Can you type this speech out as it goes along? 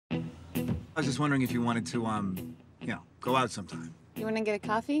I was just wondering if you wanted to, go out sometime. You want to get a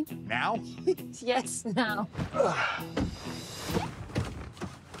coffee? Now? Yes, now.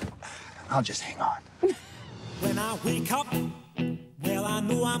 I'll just hang on. When I wake up, well, I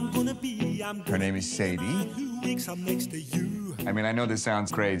know I'm gonna be. Her name is Sadie. Who wakes up next to you? I mean, I know this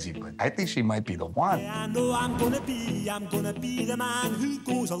sounds crazy, but I think she might be the one. I know I'm gonna be the man who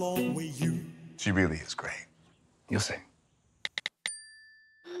goes along with you. She really is great. You'll see.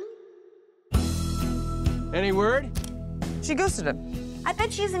 Any word? She ghosted him. I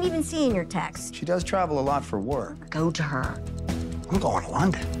bet she isn't even seeing your text. She does travel a lot for work. Go to her. I'm going to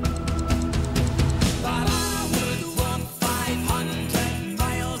London.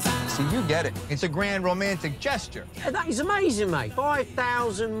 See, you get it. It's a grand romantic gesture. Yeah, that is amazing, mate.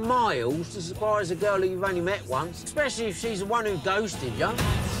 5,000 miles to surprise a girl who you've only met once, especially if she's the one who ghosted you.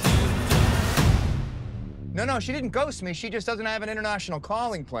 No, she didn't ghost me. She just doesn't have an international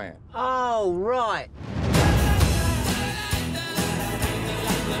calling plan. Oh, right.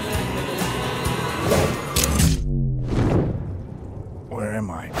 Where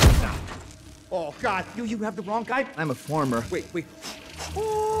am I? Oh, God, you have the wrong guy? I'm a farmer. Wait.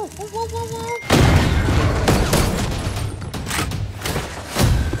 Whoa, whoa, whoa, whoa, whoa.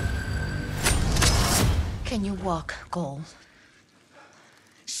 Can you walk, Gold?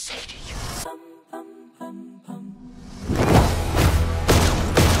 Sadie.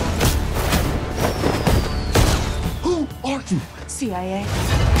 Who are you? CIA.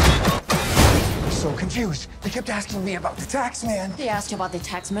 So confused. They kept asking me about the tax man. They asked you about the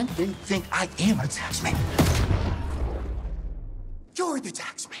taxman? They think I am a tax man. You're the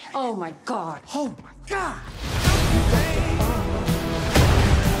tax man. Oh, my God. Oh, my God.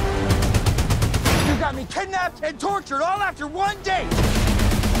 You got me kidnapped and tortured all after one day.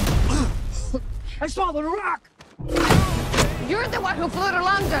 I swallowed a rock. You're the one who flew to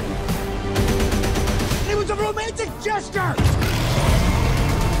London. It was a romantic gesture.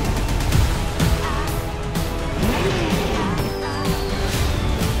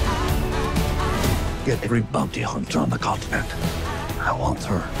 Get every bounty hunter on the continent. I want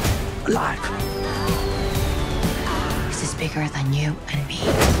her alive. This is bigger than you and me.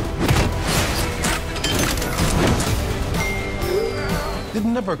 Did it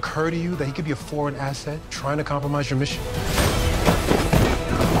never occur to you that he could be a foreign asset trying to compromise your mission?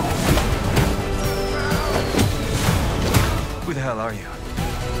 Who the hell are you?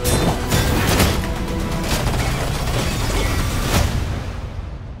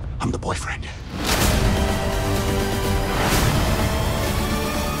 I'm the boyfriend.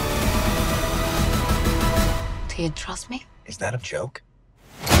 Do you trust me? Is that a joke?